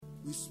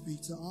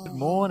Good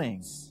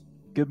morning.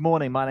 Good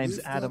morning. My name's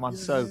Adam. I'm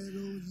so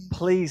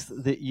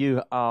pleased that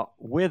you are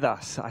with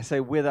us. I say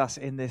with us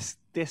in this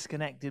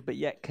disconnected but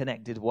yet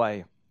connected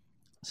way.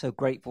 So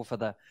grateful for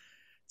the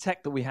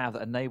tech that we have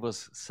that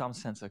enables some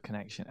sense of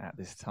connection at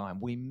this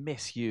time. We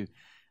miss you,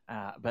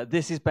 but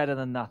this is better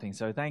than nothing.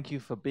 So thank you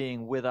for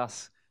being with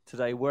us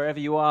today, wherever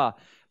you are.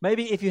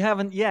 Maybe if you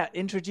haven't yet,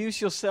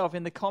 introduce yourself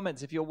in the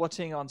comments. If you're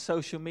watching on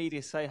social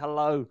media, say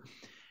hello.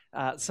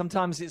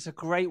 Sometimes it's a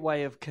great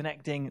way of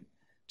connecting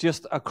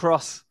just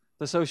across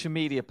the social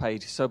media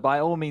page. So by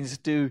all means,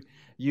 do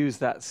use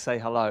that to say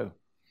hello.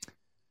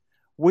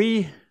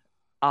 We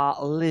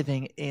are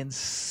living in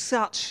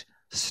such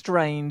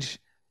strange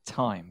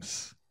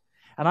times.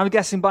 And I'm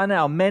guessing by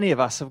now, many of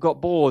us have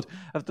got bored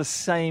of the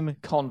same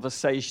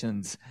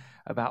conversations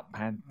about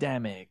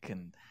pandemic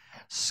and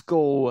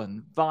school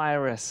and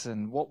virus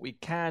and what we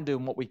can do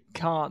and what we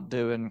can't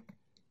do. And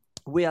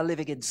we are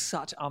living in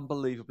such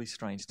unbelievably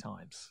strange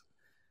times.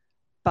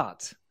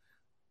 But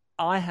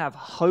I have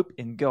hope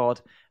in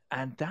God,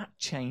 and that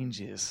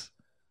changes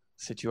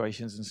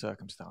situations and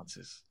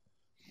circumstances.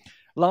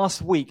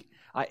 Last week,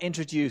 I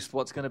introduced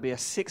what's going to be a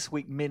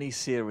 6-week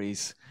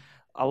mini-series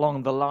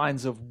along the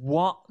lines of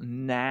what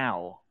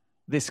now?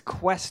 This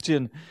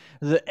question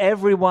that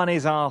everyone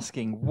is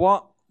asking,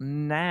 what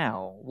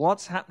now?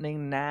 What's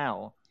happening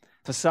now?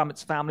 For some,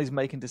 it's families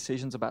making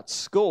decisions about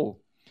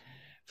school.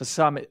 For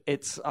some,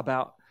 it's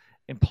about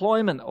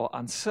employment or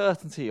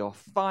uncertainty or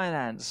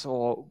finance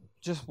or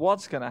just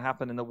what's going to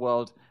happen in the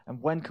world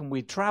and when can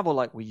we travel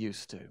like we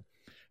used to.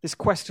 This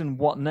question,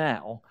 what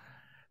now,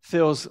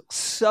 feels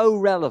so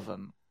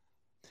relevant.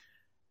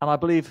 And I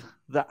believe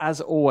that, as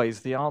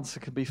always, the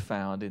answer can be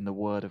found in the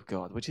Word of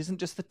God, which isn't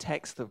just the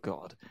text of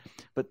God,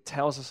 but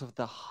tells us of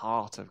the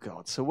heart of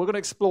God. So we're going to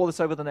explore this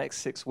over the next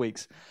 6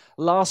 weeks.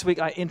 Last week,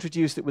 I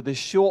introduced it with this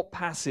short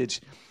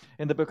passage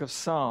in the book of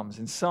Psalms.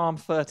 In Psalm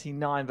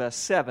 39, verse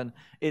 7,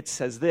 it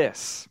says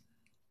this: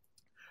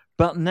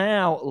 "But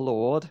now,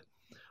 Lord,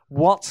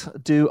 what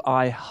do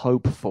I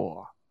hope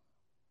for?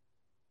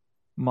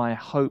 My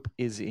hope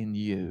is in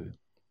you."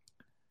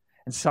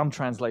 In some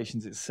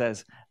translations, it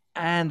says,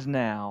 "And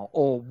now,"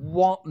 or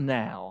 "what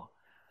now?"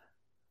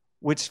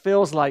 Which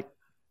feels like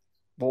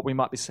what we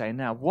might be saying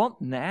now.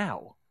 What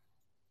now?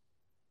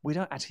 We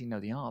don't actually know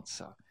the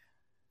answer.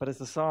 But as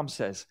the psalm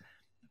says,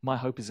 my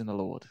hope is in the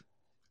Lord.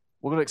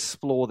 We're going to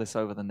explore this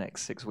over the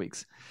next 6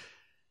 weeks.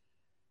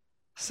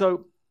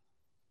 So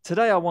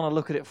today I want to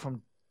look at it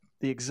from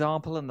the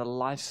example and the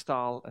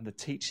lifestyle and the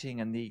teaching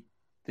and the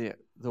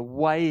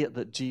way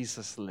that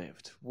Jesus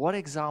lived. What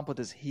example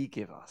does he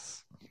give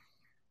us?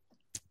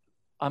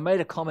 I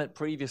made a comment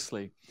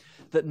previously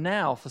that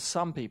now for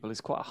some people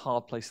is quite a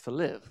hard place to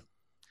live.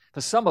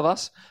 For some of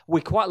us,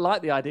 we quite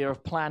like the idea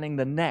of planning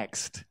the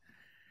next,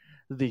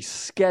 the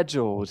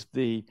scheduled,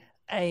 the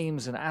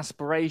aims and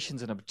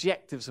aspirations and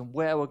objectives and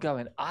where we're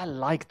going. I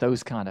like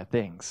those kind of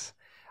things.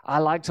 I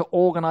like to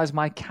organize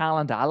my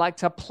calendar. I like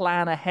to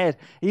plan ahead.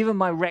 Even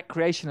my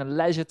recreation and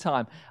leisure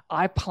time,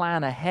 I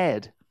plan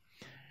ahead.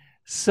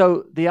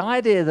 So the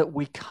idea that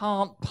we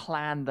can't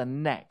plan the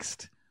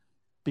next,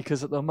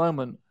 because at the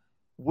moment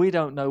we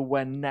don't know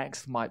when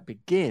next might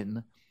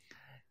begin,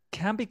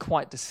 can be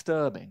quite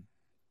disturbing.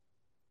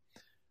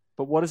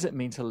 But what does it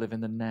mean to live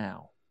in the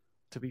now?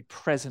 To be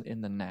present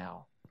in the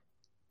now,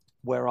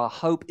 where our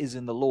hope is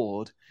in the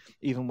Lord,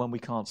 even when we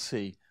can't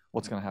see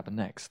what's going to happen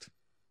next.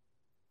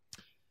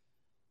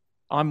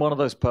 I'm one of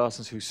those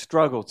persons who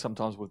struggled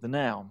sometimes with the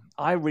now.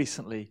 I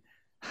recently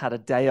had a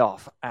day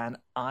off, and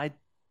I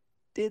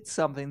did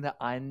something that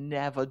I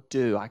never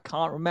do. I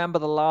can't remember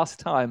the last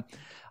time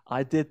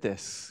I did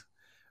this.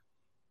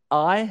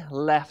 I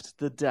left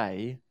the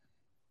day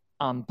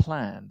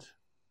unplanned.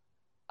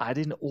 I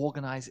didn't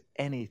organize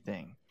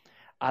anything.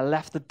 I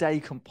left the day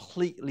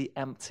completely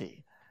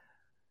empty.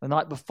 The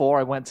night before,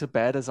 I went to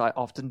bed, as I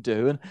often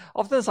do. And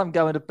often as I'm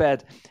going to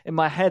bed, in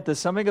my head, there's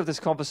something of this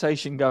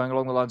conversation going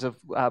along the lines of,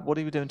 what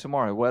are you doing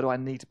tomorrow? Where do I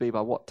need to be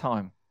by what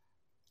time?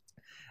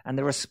 And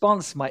the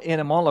response, my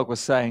inner monologue was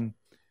saying,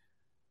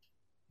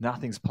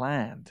 nothing's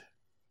planned.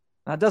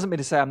 Now, it doesn't mean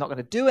to say I'm not going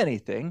to do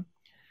anything,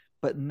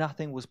 but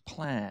nothing was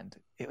planned.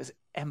 It was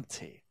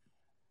empty.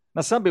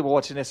 Now, some people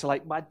watching this are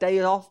like, my day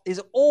off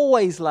is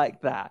always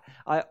like that.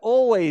 I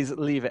always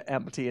leave it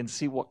empty and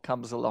see what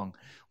comes along.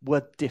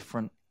 We're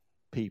different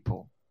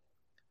people.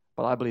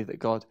 But I believe that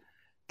God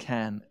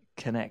can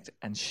connect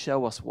and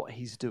show us what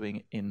he's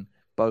doing in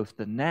both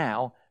the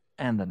now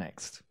and the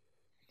next.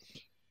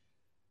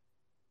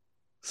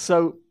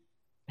 So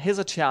here's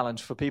a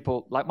challenge for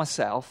people like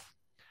myself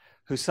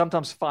who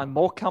sometimes find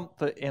more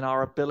comfort in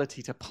our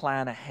ability to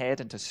plan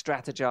ahead and to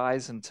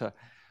strategize and to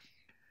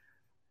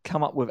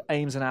come up with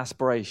aims and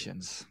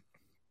aspirations.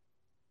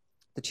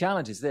 The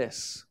challenge is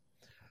this: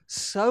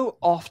 so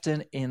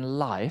often in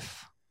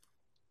life,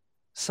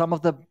 some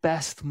of the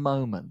best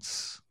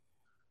moments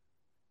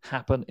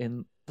happen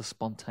in the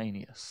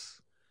spontaneous,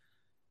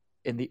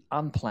 in the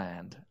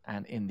unplanned,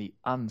 and in the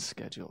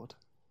unscheduled.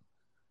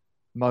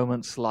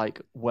 Moments like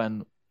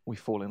when we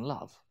fall in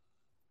love.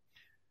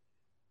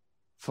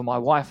 For my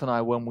wife and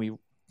I, when we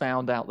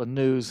found out the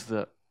news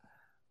that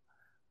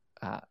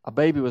a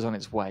baby was on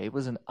its way, it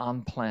was an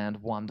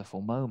unplanned,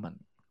 wonderful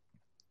moment.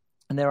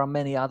 And there are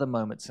many other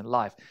moments in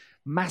life,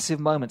 massive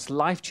moments,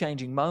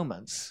 life-changing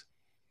moments,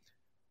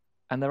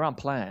 and they're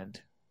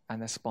unplanned, and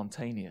they're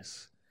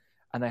spontaneous,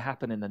 and they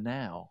happen in the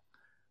now.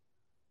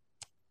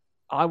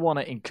 I want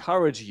to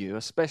encourage you,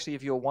 especially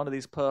if you're one of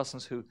these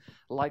persons who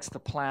likes to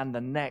plan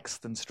the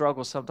next and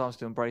struggles sometimes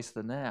to embrace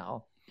the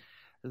now,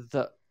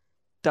 that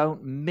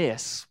don't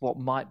miss what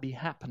might be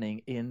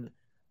happening in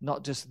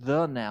not just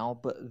the now,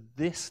 but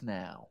this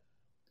now.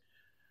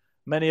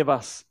 Many of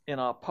us in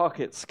our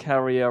pockets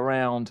carry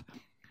around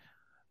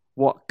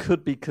what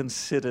could be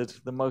considered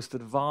the most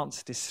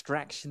advanced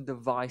distraction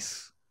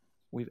device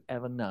we've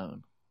ever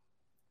known.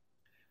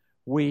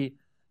 We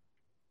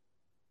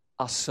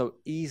are so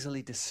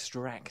easily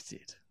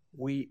distracted.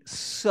 We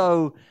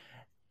so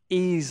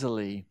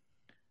easily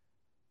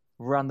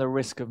run the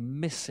risk of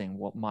missing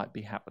what might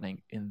be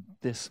happening in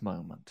this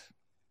moment,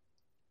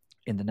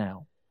 in the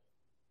now.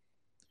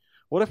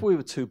 What if we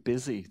were too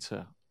busy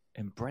to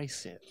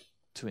embrace it,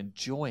 to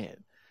enjoy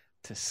it,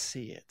 to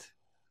see it?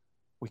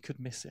 We could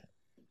miss it.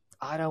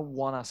 I don't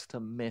want us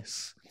to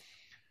miss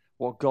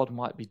what God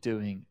might be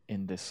doing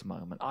in this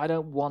moment. I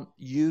don't want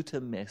you to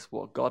miss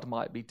what God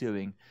might be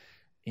doing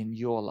in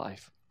your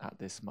life at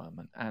this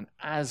moment. And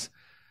as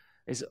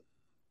is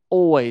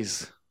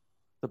always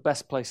the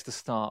best place to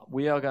start,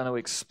 we are going to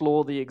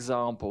explore the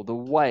example, the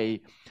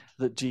way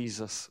that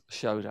Jesus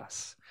showed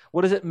us.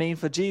 What does it mean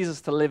for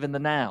Jesus to live in the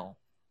now?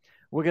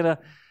 We're going to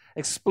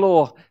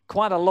explore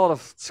quite a lot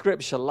of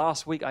scripture.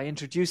 Last week I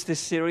introduced this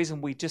series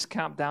and we just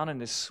camped down in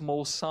this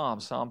small psalm,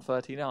 Psalm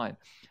 39,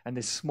 and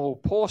this small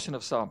portion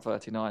of Psalm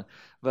 39,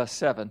 verse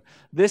 7.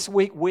 This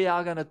week we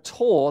are going to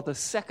tour the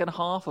second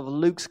half of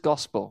Luke's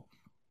Gospel,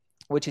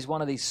 which is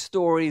one of these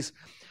stories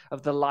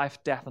of the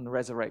life, death, and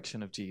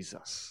resurrection of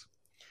Jesus.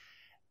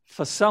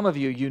 For some of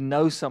you, you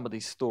know some of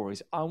these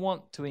stories. I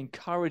want to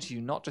encourage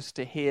you not just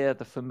to hear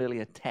the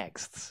familiar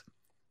texts,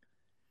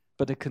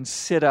 but to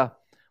consider,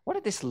 what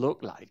did this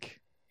look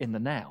like in the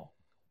now?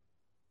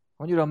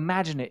 I want you to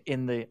imagine it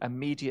in the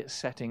immediate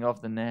setting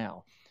of the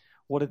now.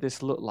 What did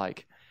this look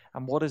like?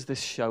 And what does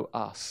this show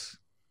us?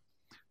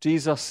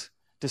 Jesus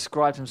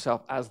described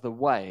himself as the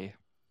way,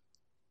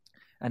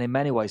 and in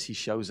many ways he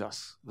shows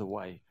us the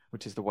way,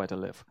 which is the way to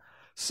live.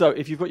 So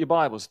if you've got your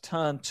Bibles,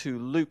 turn to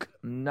Luke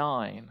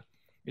 9.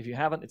 If you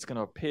haven't, it's going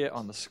to appear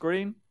on the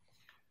screen.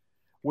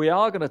 We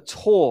are going to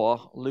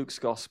tour Luke's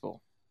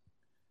Gospel.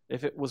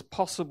 If it was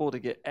possible to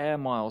get air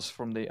miles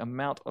from the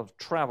amount of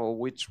travel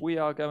which we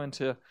are going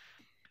to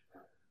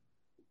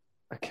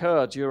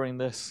occur during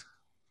this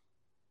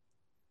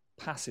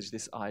passage,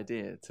 this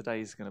idea, today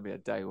is going to be a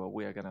day where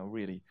we are going to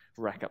really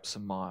rack up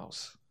some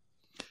miles.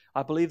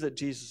 I believe that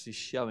Jesus is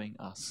showing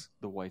us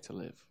the way to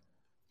live.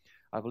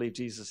 I believe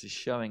Jesus is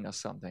showing us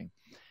something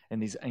in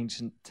these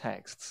ancient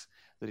texts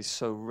that is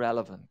so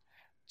relevant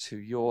to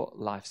your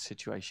life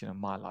situation and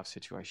my life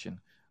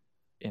situation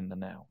in the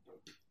now.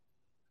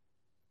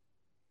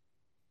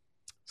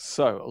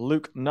 So,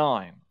 Luke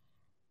 9,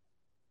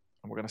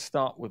 and we're going to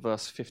start with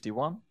verse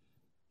 51,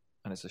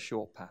 and it's a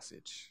short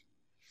passage.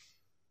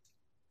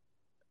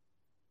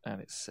 And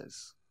it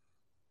says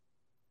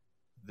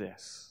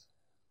this: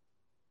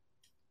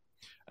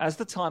 As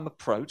the time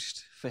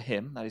approached for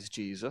him, that is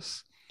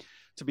Jesus,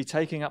 to be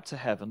taken up to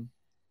heaven,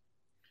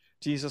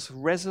 Jesus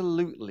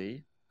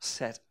resolutely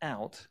set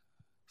out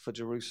for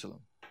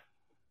Jerusalem.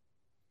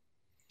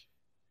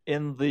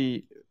 In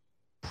the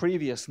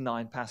previous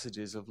 9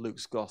 passages of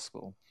Luke's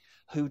Gospel,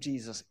 who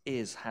Jesus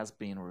is has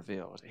been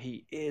revealed.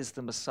 He is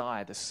the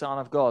Messiah, the Son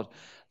of God,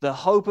 the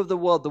hope of the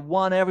world, the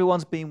one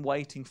everyone's been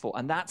waiting for.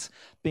 And that's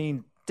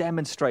been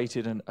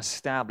demonstrated and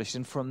established.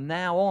 And from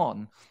now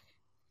on,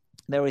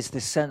 there is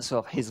this sense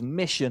of his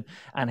mission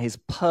and his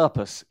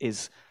purpose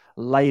is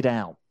laid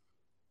out.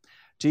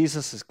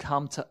 Jesus has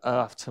come to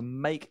earth to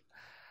make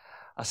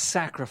a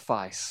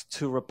sacrifice,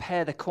 to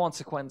repair the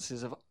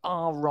consequences of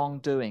our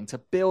wrongdoing, to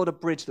build a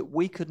bridge that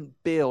we couldn't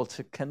build,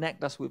 to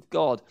connect us with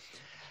God.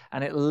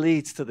 And it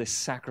leads to this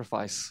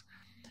sacrifice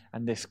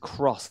and this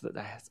cross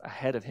that's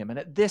ahead of him. And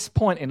at this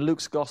point in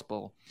Luke's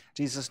Gospel,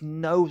 Jesus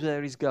knows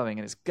where he's going,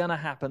 and it's going to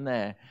happen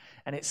there.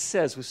 And it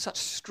says, with such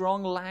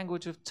strong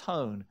language of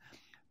tone,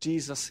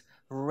 Jesus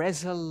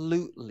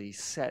resolutely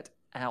set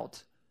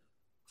out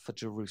for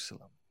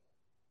Jerusalem.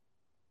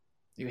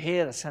 You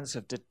hear the sense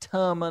of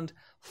determined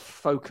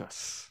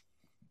focus.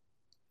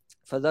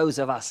 For those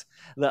of us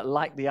that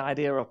like the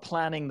idea of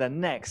planning the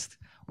next,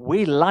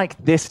 we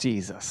like this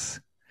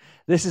Jesus.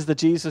 This is the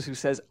Jesus who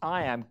says,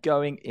 I am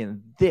going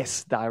in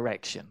this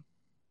direction.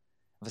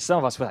 For some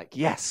of us, we're like,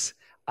 yes,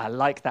 I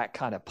like that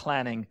kind of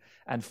planning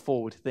and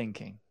forward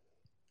thinking.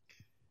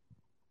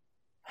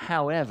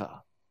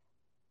 However,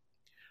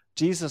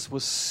 Jesus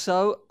was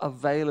so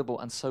available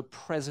and so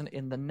present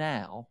in the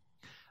now,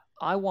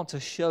 I want to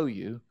show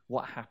you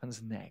what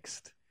happens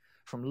next.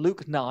 From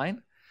Luke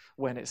 9,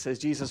 when it says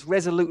Jesus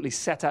resolutely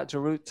set out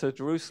to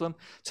Jerusalem,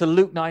 to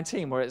Luke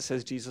 19, where it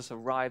says Jesus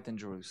arrived in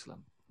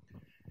Jerusalem.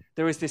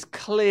 There is this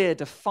clear,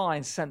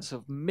 defined sense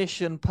of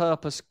mission,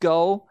 purpose,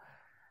 goal.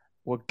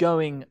 We're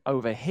going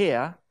over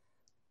here.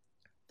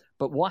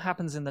 But what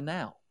happens in the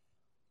now?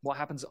 What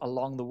happens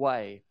along the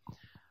way?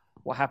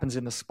 What happens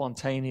in the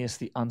spontaneous,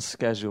 the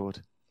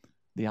unscheduled,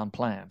 the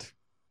unplanned?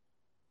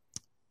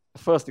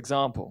 The first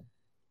example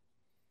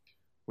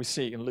we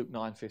see in Luke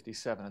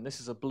 9:57, and this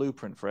is a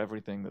blueprint for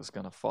everything that's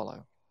going to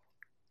follow.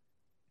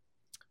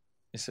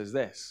 It says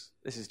this.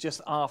 This is just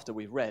after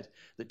we've read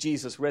that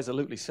Jesus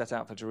resolutely set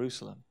out for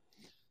Jerusalem.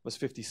 Verse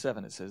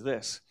 57, it says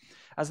this.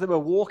 As they were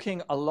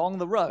walking along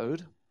the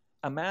road,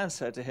 a man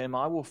said to him,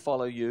 I will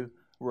follow you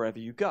wherever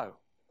you go.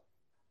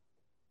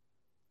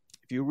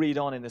 If you read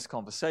on in this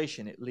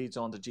conversation, it leads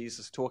on to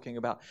Jesus talking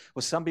about,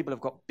 well, some people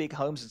have got big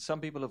homes and some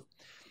people have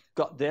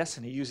got this,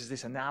 and he uses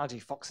this analogy,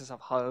 foxes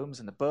have homes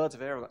and the birds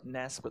of air have got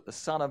nests, but the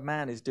Son of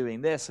Man is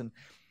doing this. And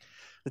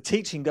the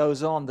teaching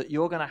goes on that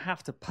you're going to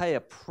have to pay a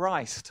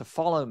price to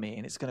follow me,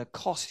 and it's going to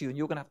cost you, and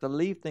you're going to have to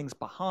leave things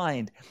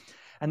behind.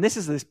 And this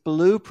is this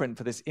blueprint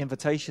for this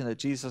invitation that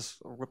Jesus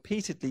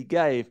repeatedly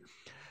gave,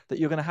 that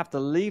you're going to have to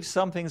leave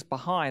some things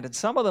behind, and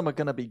some of them are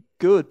going to be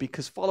good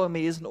because following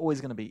me isn't always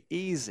going to be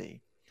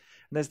easy.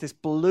 And there's this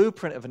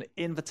blueprint of an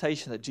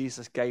invitation that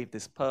Jesus gave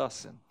this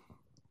person.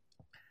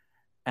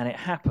 And it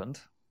happened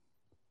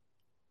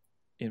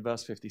in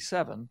verse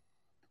 57.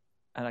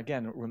 And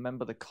again,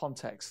 remember the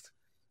context.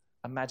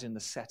 Imagine the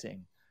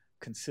setting.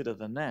 Consider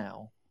the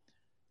now.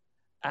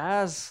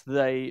 As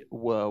they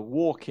were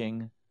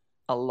walking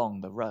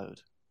along the road.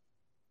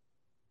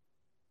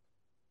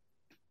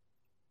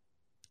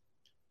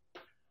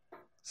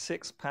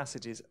 Six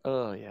passages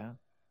earlier,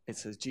 it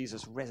says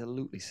Jesus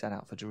resolutely set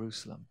out for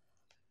Jerusalem.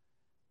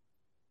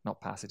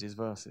 Not passages,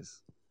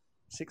 verses.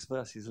 6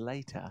 verses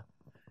later,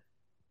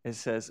 it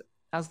says,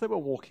 as they were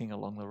walking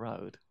along the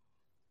road,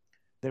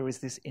 there is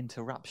this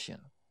interruption.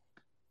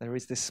 There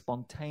is this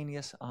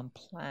spontaneous,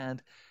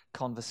 unplanned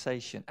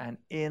conversation. And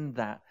in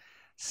that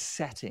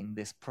setting,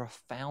 this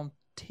profound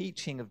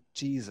teaching of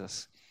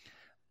Jesus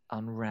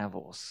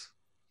unravels.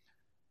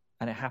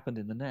 And it happened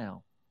in the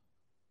now.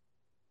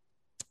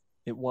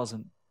 It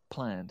wasn't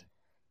planned.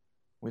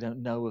 We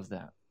don't know of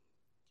that.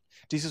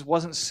 Jesus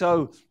wasn't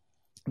so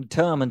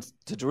determined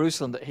to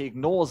Jerusalem that he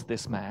ignores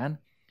this man.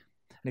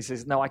 And he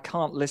says, no, I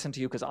can't listen to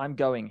you because I'm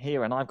going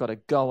here and I've got to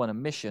go on a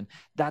mission.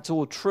 That's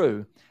all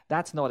true.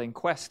 That's not in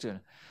question.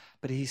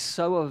 But he's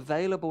so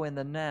available in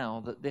the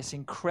now that this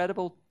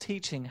incredible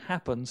teaching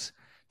happens,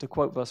 to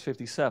quote verse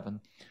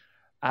 57,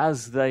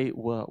 as they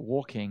were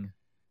walking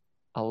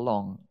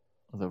along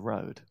the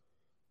road.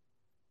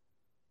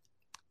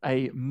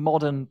 A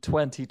modern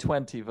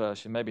 2020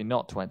 version, maybe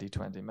not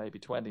 2020, maybe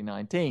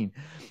 2019,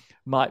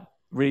 might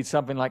read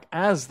something like,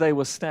 as they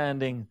were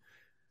standing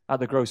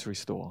at the grocery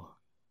store,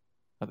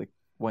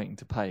 waiting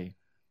to pay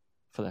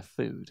for their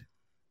food.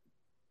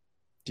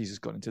 Jesus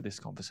got into this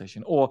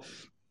conversation. Or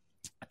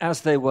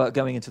as they were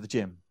going into the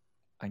gym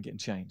and getting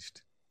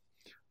changed.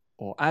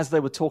 Or as they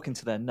were talking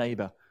to their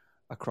neighbor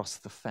across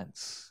the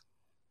fence.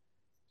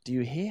 Do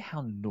you hear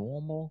how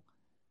normal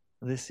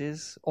this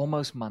is?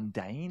 Almost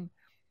mundane.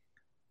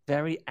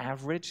 Very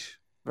average,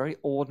 very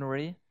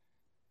ordinary.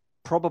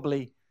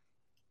 Probably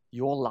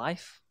your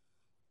life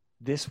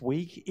this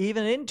week,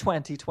 even in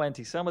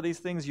 2020, some of these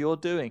things you're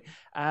doing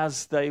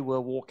as they were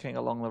walking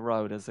along the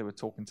road, as they were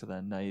talking to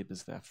their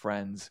neighbors, their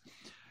friends,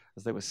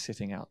 as they were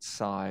sitting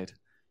outside,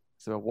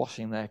 as they were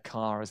washing their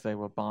car, as they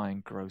were buying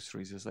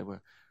groceries, as they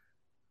were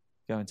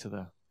going to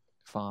the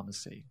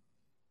pharmacy.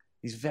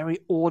 These very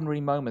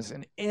ordinary moments.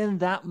 And in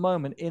that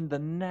moment, in the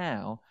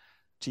now,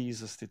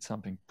 Jesus did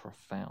something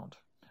profound.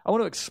 I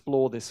want to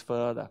explore this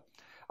further.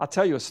 I'll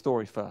tell you a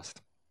story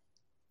first.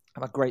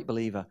 I'm a great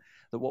believer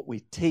that what we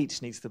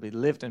teach needs to be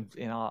lived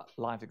in our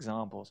life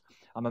examples.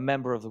 I'm a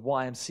member of the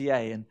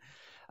YMCA, and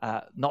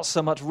not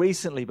so much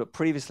recently, but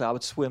previously I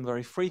would swim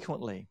very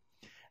frequently.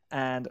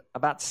 And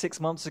about 6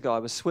 months ago, I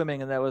was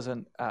swimming, and there was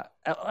an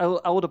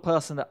older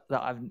person that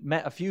I've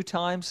met a few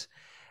times,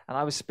 and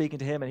I was speaking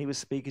to him, and he was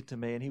speaking to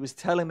me, and he was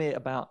telling me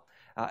about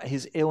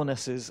his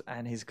illnesses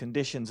and his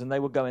conditions, and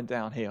they were going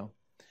downhill.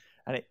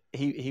 And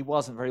he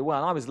wasn't very well.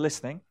 And I was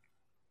listening,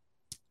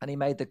 and he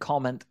made the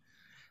comment.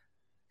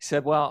 He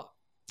said, well,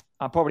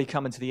 I'm probably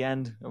coming to the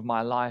end of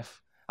my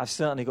life. I've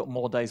certainly got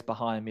more days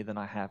behind me than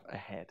I have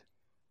ahead.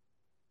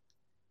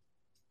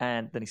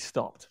 And then he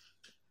stopped.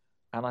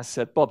 And I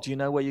said, Bob, do you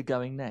know where you're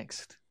going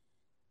next?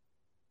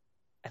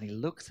 And he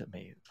looked at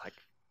me like,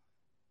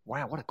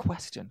 wow, what a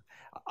question.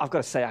 I've got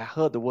to say, I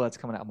heard the words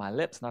coming out of my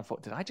lips, and I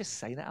thought, did I just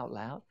say that out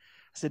loud?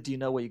 I said, do you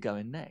know where you're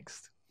going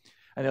next?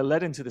 And it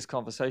led into this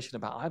conversation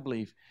about, I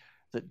believe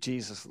that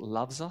Jesus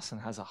loves us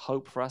and has a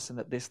hope for us, and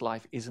that this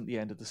life isn't the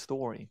end of the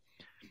story.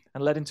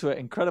 And led into an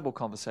incredible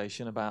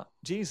conversation about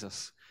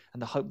Jesus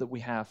and the hope that we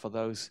have for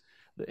those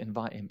that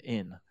invite him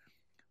in.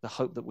 The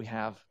hope that we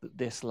have that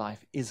this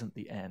life isn't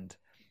the end,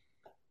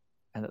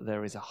 and that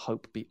there is a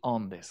hope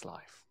beyond this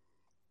life.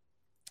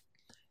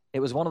 It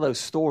was one of those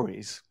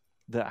stories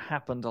that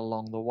happened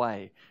along the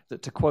way,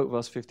 that, to quote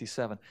verse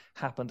 57,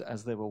 happened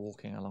as they were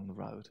walking along the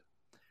road.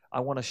 I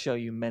want to show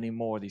you many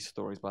more of these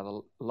stories by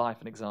the life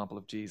and example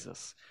of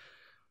Jesus.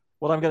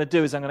 What I'm going to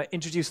do is I'm going to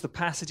introduce the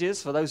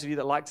passages. For those of you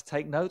that like to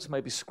take notes,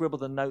 maybe scribble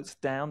the notes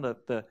down,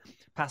 the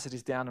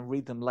passages down, and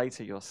read them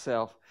later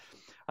yourself.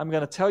 I'm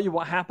going to tell you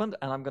what happened,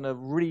 and I'm going to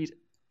read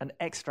an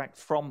extract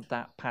from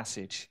that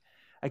passage.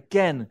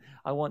 Again,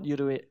 I want you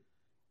to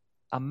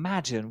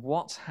imagine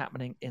what's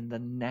happening in the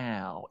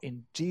now,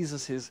 in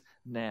Jesus'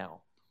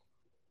 now.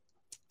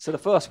 So the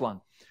first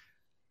one,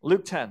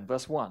 Luke 10,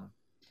 verse 1.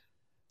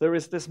 There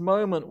is this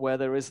moment where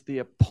there is the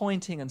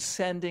appointing and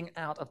sending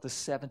out of the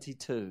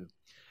 72.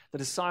 The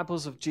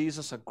disciples of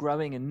Jesus are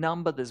growing in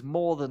number. There's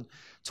more than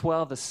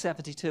 12, there's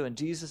 72, and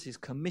Jesus is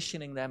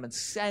commissioning them and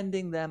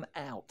sending them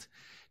out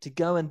to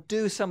go and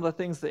do some of the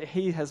things that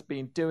he has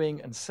been doing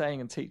and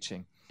saying and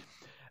teaching.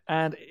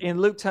 And in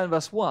Luke 10,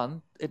 verse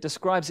 1, it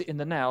describes it in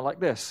the now like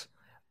this.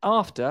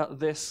 After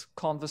this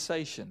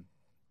conversation,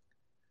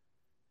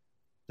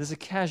 there's a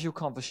casual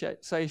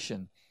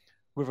conversation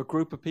with a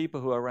group of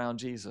people who are around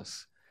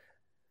Jesus.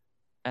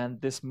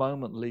 And this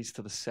moment leads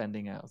to the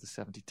sending out of the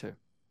 72.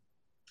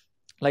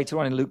 Later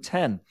on in Luke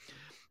 10,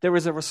 there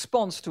is a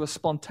response to a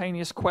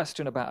spontaneous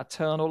question about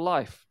eternal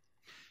life.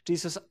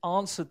 Jesus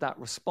answered that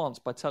response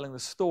by telling the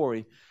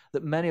story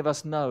that many of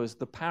us know as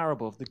the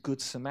parable of the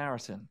Good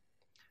Samaritan.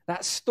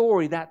 That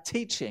story, that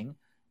teaching,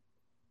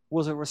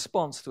 was a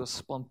response to a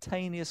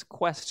spontaneous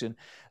question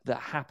that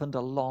happened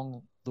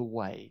along the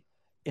way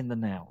in the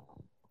now.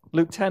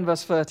 Luke 10,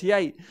 verse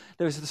 38,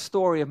 there is the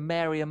story of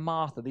Mary and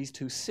Martha, these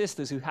two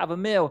sisters who have a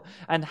meal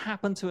and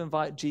happen to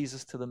invite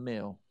Jesus to the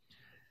meal.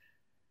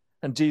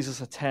 And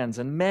Jesus attends,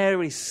 and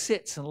Mary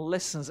sits and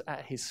listens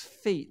at his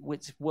feet,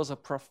 which was a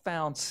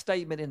profound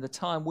statement in the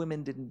time.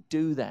 Women didn't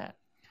do that.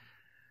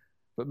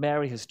 But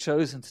Mary has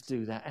chosen to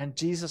do that, and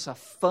Jesus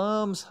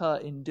affirms her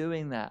in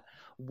doing that,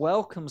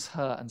 welcomes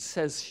her, and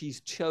says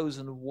she's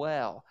chosen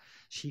well.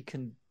 She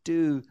can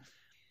do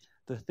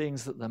the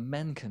things that the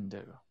men can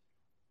do.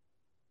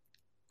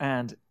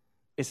 And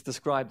it's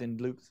described in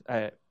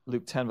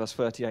Luke 10, verse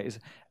 38,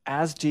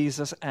 as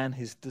Jesus and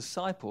his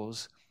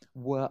disciples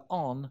were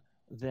on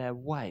their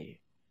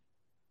way.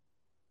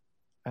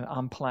 An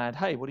unplanned,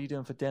 hey, what are you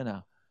doing for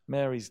dinner?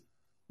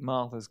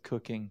 Martha's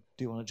cooking.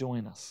 Do you want to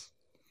join us?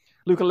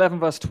 Luke 11,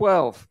 verse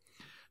 12,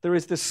 there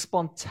is this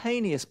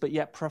spontaneous but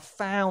yet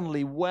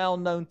profoundly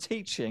well-known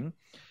teaching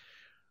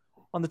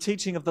on the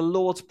teaching of the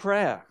Lord's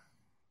Prayer.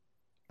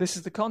 This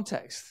is the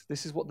context.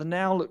 This is what the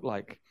now looked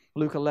like.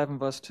 Luke 11,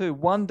 verse 2.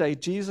 One day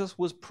Jesus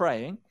was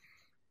praying.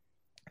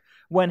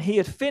 When he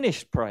had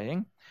finished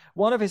praying,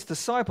 one of his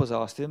disciples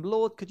asked him,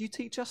 Lord, could you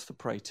teach us to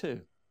pray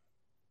too?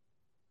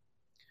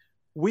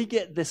 We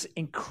get this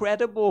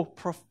incredible,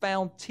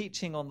 profound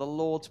teaching on the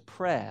Lord's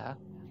Prayer,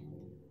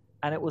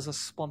 and it was a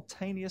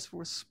spontaneous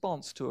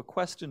response to a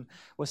question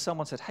where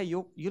someone said, hey,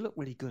 you look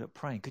really good at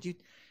praying. Could you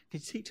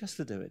teach us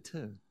to do it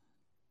too?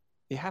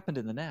 It happened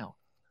in the now.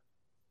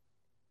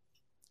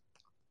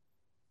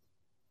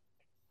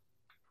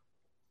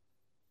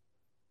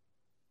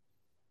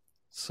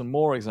 Some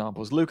more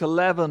examples. Luke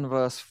 11,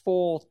 verse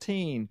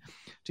 14.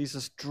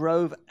 Jesus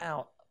drove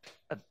out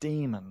a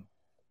demon.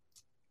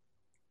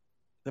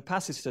 The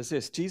passage says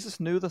this: Jesus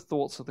knew the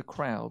thoughts of the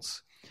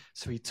crowds,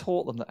 so he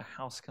taught them that a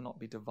house cannot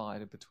be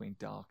divided between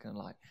dark and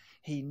light.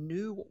 He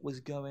knew what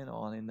was going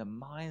on in the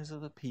minds of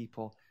the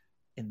people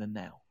in the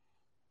now.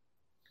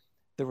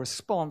 The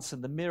response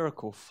and the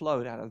miracle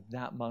flowed out of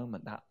that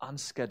moment, that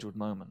unscheduled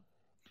moment.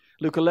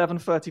 Luke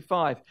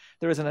 11:35,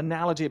 there is an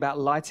analogy about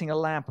lighting a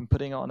lamp and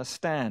putting it on a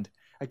stand.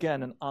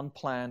 Again, an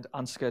unplanned,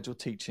 unscheduled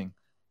teaching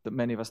that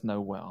many of us know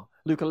well.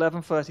 Luke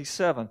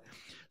 11:37,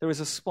 there is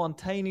a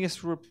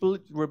spontaneous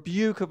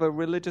rebuke of a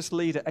religious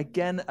leader,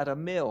 again at a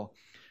meal.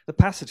 The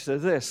passage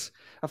says this: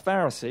 a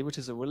Pharisee, which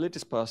is a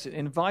religious person,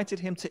 invited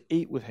him to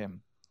eat with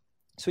him.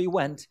 So he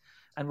went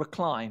and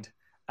reclined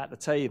at the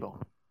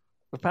table.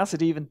 The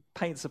passage even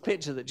paints a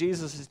picture that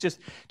Jesus is just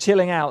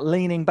chilling out,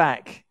 leaning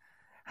back,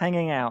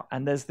 hanging out,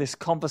 and there's this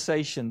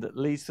conversation that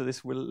leads to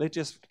this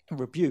religious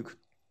rebuke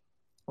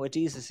where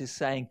Jesus is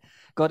saying,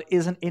 God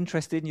isn't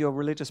interested in your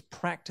religious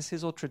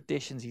practices or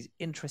traditions. He's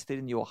interested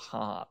in your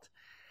heart.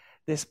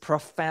 This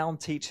profound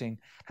teaching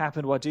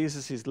happened while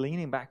Jesus is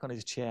leaning back on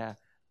his chair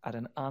at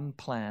an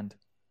unplanned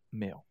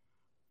meal.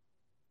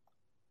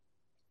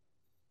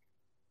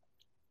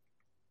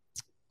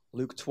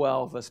 Luke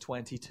 12, verse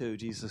 22,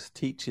 Jesus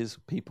teaches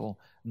people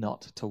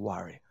not to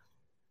worry.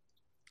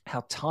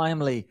 How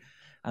timely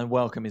and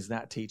welcome is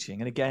that teaching?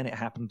 And again, it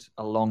happened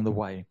along the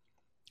way.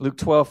 Luke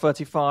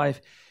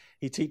 12:35,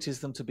 he teaches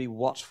them to be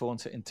watchful and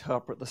to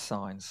interpret the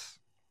signs.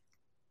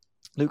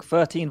 Luke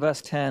 13, verse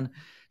 10,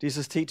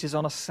 Jesus teaches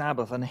on a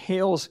Sabbath and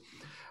heals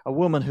a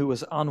woman who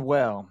was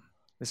unwell.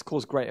 This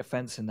caused great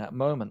offense in that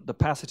moment. The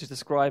passage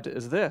described it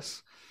as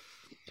this: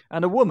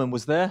 and a woman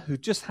was there who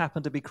just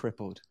happened to be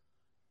crippled.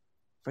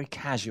 Very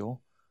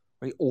casual,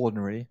 very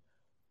ordinary,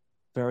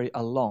 very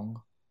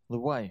along the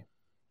way.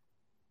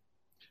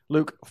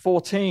 Luke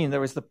 14,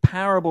 there is the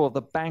parable of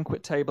the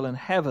banquet table in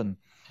heaven,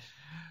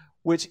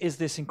 which is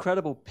this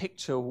incredible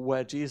picture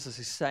where Jesus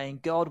is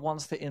saying God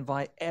wants to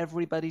invite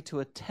everybody to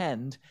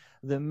attend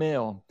the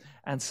meal.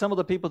 And some of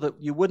the people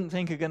that you wouldn't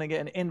think are going to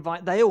get an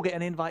invite, they all get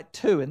an invite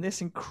too. And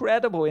this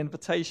incredible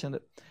invitation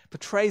that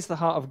portrays the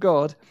heart of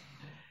God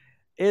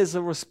is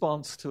a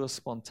response to a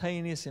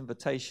spontaneous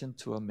invitation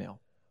to a meal.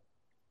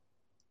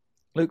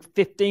 Luke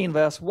 15,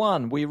 verse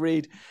 1, we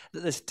read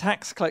that there's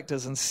tax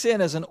collectors and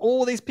sinners and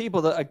all these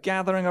people that are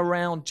gathering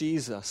around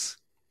Jesus.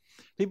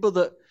 People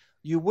that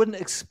you wouldn't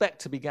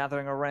expect to be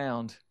gathering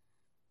around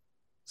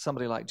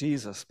somebody like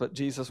Jesus, but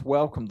Jesus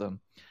welcomed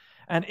them.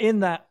 And in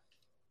that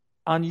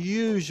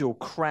unusual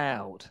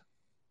crowd,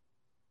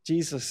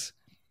 Jesus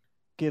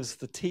gives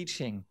the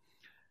teaching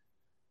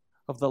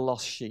of the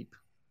lost sheep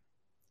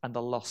and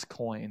the lost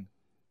coin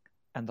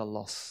and the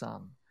lost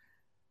son.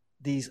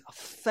 These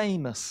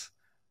famous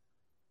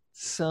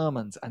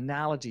sermons,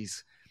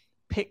 analogies,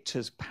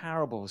 pictures,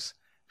 parables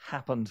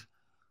happened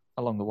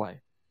along the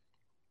way.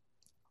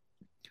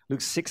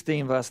 Luke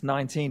 16, verse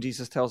 19,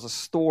 Jesus tells a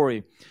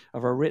story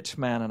of a rich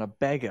man and a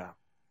beggar.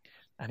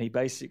 And he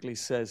basically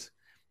says,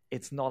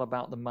 it's not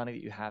about the money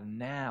that you have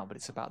now, but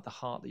it's about the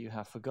heart that you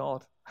have for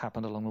God.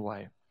 Happened along the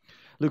way.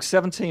 Luke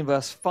 17,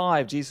 verse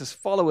 5, Jesus'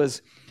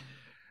 followers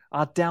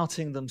are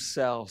doubting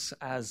themselves,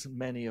 as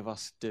many of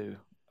us do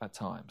at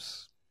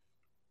times.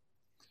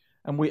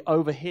 And we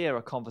overhear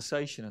a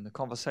conversation, and the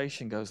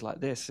conversation goes like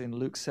this. In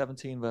Luke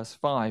 17, verse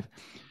 5,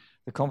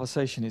 the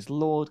conversation is,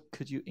 Lord,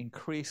 could you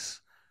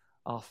increase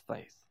our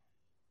faith?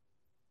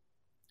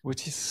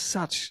 Which is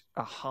such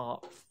a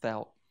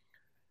heartfelt,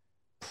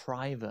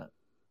 private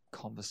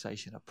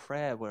conversation, a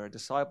prayer where a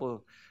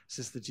disciple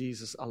says to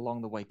Jesus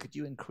along the way, could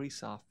you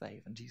increase our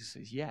faith? And Jesus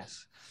says,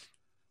 yes.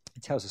 He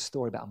tells a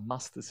story about a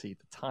mustard seed,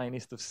 the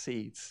tiniest of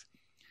seeds,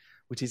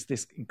 which is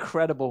this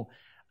incredible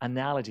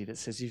analogy that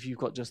says if you've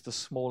got just the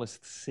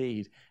smallest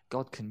seed,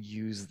 God can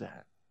use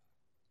that.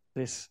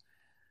 This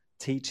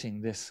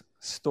teaching, this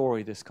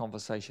story, this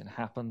conversation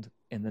happened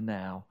in the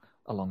now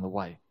along the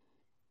way.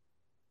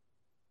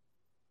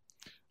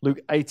 Luke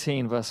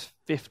 18, verse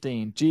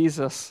 15,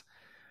 Jesus'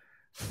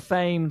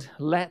 famed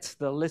 "let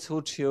the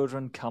little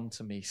children come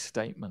to me"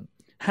 statement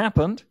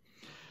happened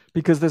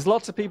because there's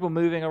lots of people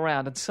moving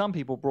around, and some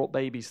people brought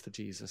babies to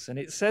Jesus. And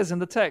it says in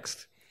the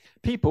text,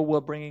 people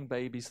were bringing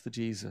babies to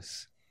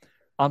Jesus.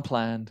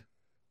 Unplanned,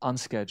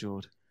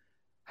 unscheduled,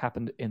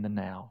 happened in the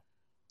now.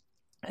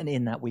 And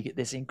in that we get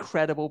this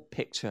incredible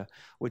picture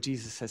where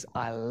Jesus says,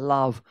 I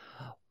love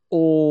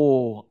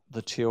all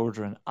the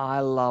children. I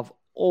love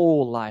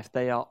all life.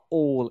 They are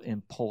all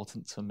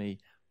important to me.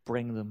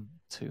 Bring them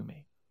to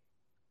me.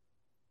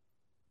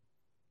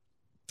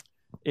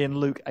 In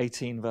Luke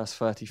 18, verse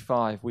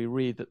 35, we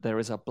read that there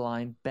is a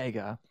blind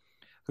beggar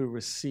who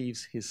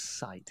receives his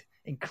sight.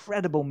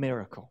 Incredible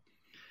miracle.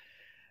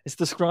 It's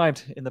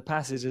described in the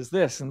passage as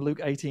this. In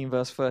Luke 18,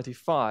 verse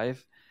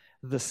 35,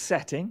 the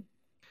setting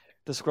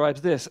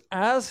describes this.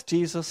 As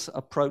Jesus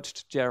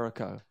approached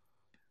Jericho,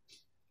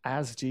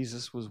 as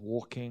Jesus was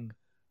walking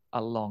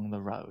along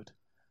the road.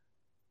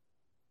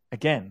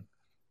 Again,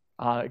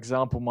 our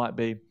example might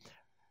be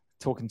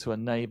talking to a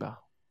neighbor,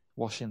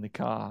 washing the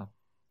car,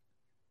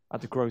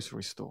 at the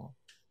grocery store.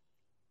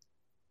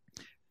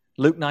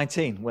 Luke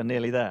 19, we're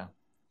nearly there.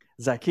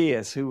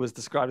 Zacchaeus, who was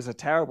described as a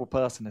terrible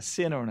person, a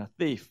sinner and a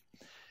thief,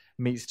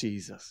 meets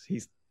Jesus.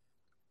 He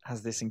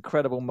has this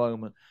incredible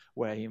moment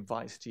where he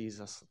invites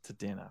Jesus to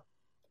dinner.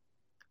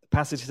 The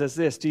passage says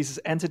this: Jesus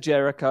entered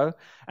Jericho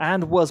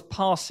and was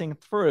passing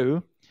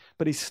through,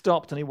 but he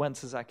stopped and he went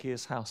to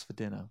Zacchaeus' house for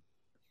dinner.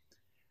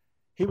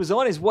 He was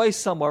on his way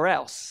somewhere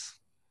else.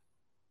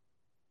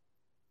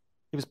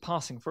 He was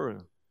passing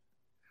through,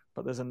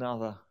 but there's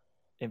another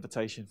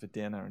invitation for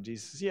dinner, and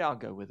Jesus says, yeah, I'll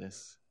go with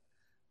this.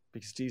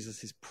 Because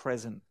Jesus is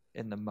present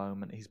in the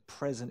moment. He's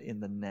present in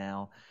the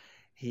now.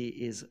 He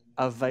is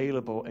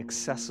available,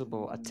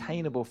 accessible,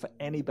 attainable for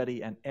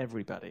anybody and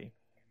everybody.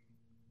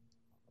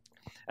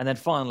 And then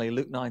finally,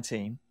 Luke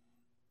 19,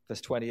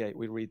 verse 28,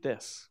 we read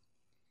this.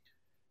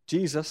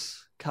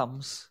 Jesus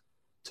comes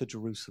to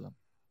Jerusalem.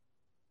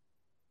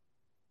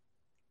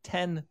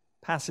 10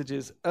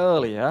 passages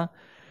earlier,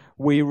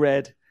 we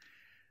read,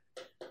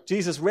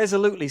 Jesus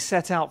resolutely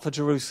set out for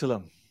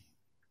Jerusalem.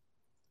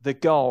 The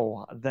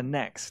goal, the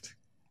next.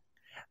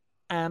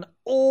 And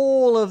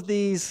all of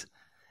these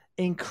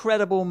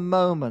incredible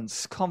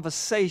moments,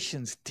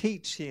 conversations,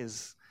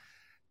 teachings,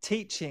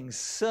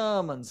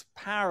 sermons,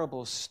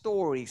 parables,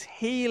 stories,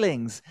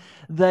 healings,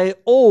 they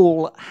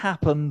all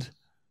happened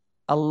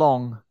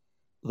along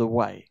the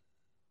way.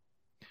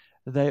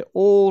 They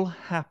all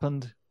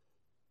happened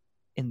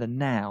in the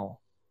now,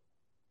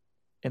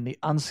 in the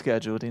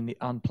unscheduled, in the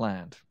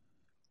unplanned.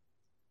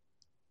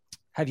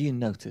 Have you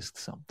noticed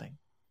something?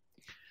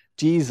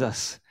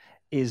 Jesus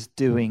is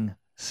doing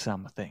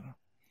something.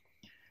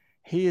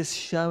 He is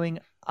showing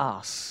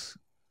us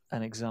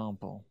an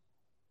example.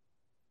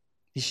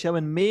 He's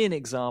showing me an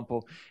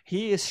example.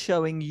 He is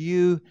showing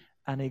you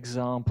an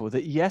example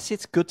that, yes,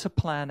 it's good to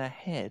plan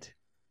ahead,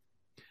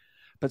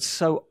 but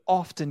so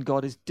often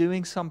God is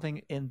doing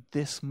something in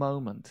this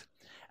moment,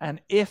 And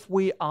if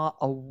we are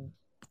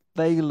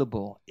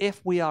available,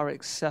 if we are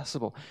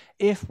accessible,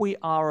 if we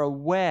are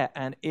aware,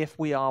 and if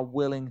we are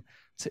willing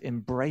to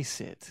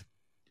embrace it,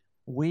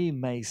 we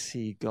may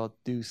see God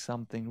do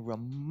something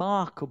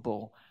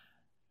remarkable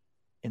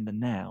in the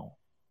now,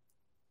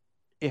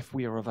 if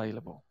we are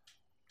available.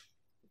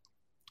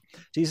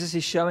 Jesus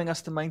is showing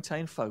us to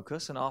maintain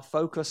focus, and our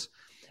focus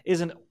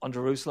isn't on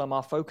Jerusalem,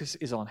 our focus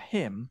is on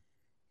him.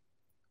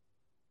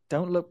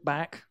 Don't look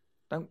back.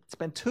 Don't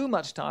spend too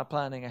much time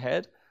planning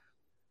ahead.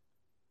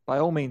 By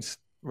all means,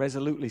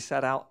 resolutely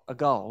set out a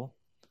goal,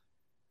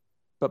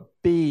 but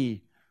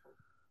be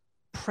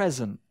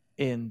present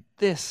in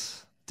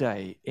this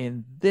day,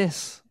 in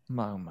this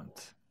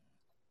moment.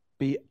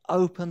 Be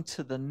open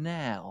to the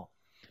now,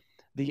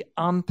 the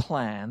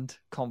unplanned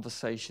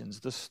conversations,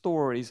 the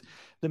stories,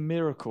 the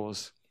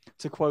miracles,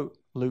 to quote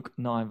Luke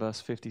 9, verse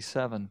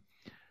 57,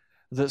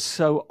 that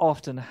so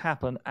often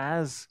happen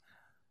as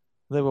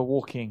they were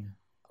walking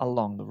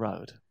along the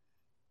road.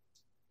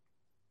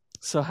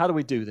 So how do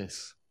we do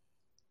this?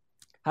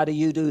 How do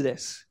you do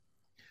this?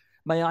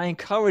 May I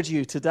encourage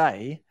you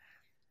today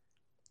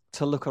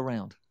to look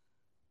around.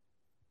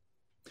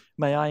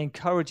 May I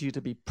encourage you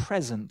to be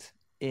present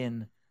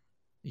in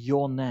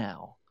your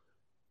now.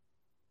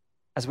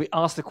 As we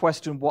ask the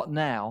question, what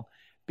now?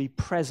 Be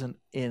present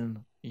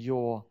in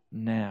your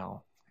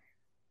now.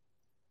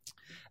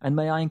 And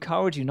may I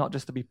encourage you not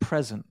just to be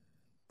present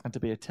and to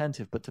be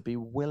attentive, but to be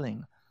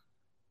willing.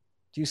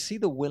 Do you see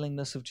the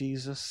willingness of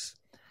Jesus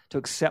to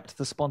accept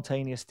the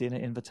spontaneous dinner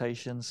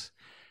invitations,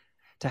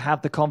 to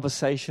have the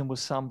conversation with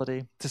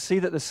somebody, to see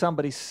that there's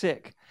somebody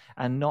sick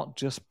and not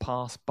just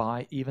pass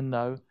by, even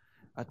though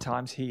at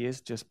times he is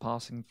just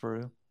passing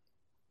through?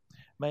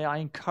 May I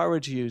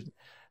encourage you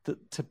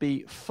that to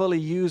be fully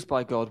used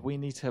by God, we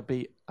need to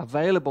be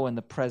available in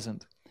the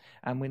present,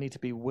 and we need to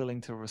be willing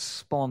to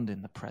respond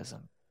in the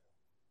present.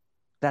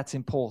 That's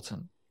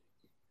important.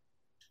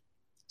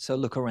 So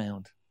look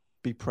around,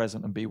 be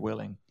present, and be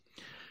willing.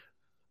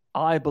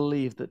 I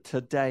believe that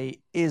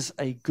today is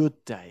a good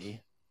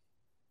day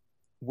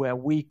where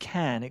we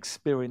can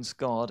experience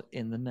God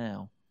in the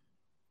now.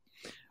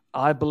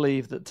 I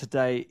believe that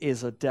today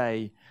is a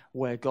day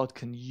where God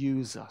can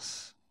use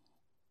us.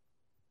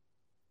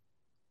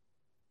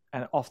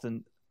 And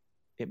often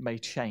it may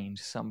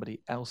change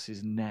somebody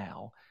else's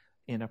now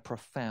in a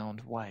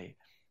profound way.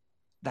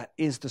 That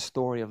is the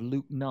story of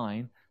Luke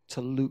 9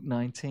 to Luke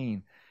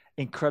 19.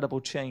 Incredible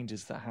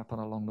changes that happen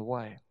along the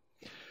way.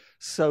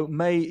 So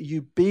may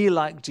you be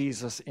like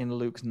Jesus in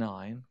Luke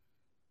 9.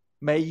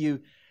 May you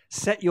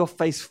set your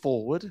face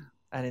forward,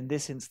 and in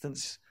this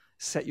instance,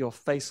 set your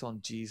face on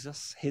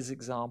Jesus, his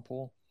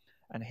example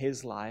and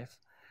his life.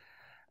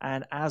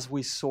 And as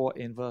we saw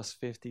in verse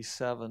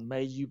 57,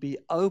 may you be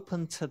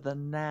open to the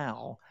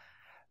now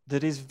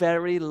that is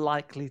very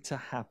likely to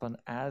happen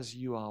as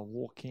you are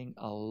walking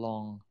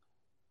along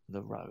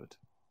the road.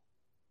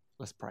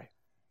 Let's pray.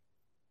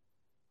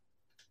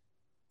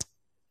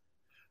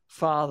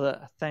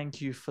 Father,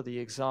 thank you for the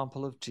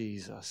example of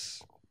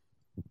Jesus,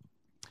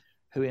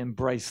 who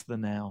embraced the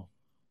now,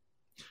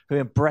 who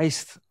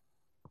embraced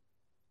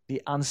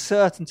the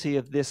uncertainty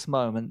of this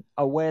moment,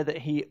 aware that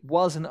he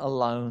wasn't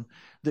alone,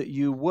 that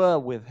you were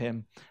with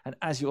him. And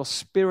as your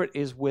Spirit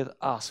is with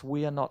us,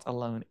 we are not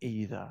alone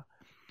either.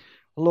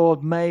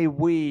 Lord, may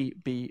we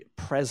be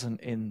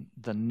present in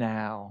the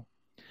now.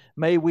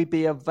 May we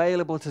be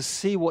available to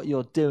see what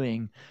you're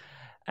doing,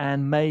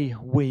 and may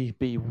we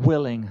be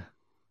willing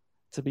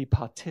to be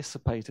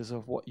participators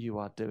of what you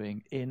are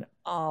doing in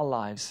our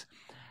lives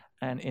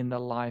and in the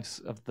lives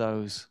of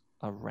those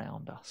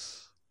around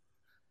us.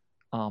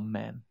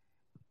 Amen.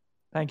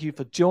 Thank you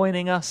for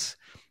joining us.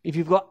 If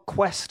you've got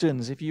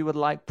questions, if you would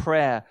like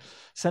prayer,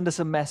 send us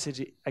a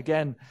message,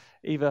 again,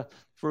 either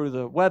through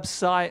the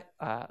website,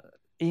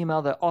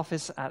 email the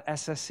office at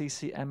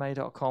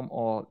ssccma.com,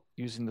 or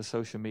using the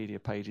social media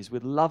pages.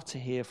 We'd love to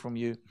hear from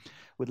you.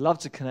 We'd love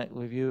to connect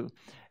with you.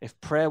 If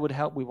prayer would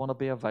help, we want to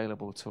be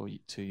available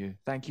to you.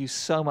 Thank you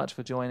so much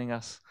for joining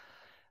us.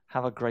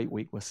 Have a great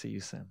week. We'll see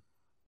you soon.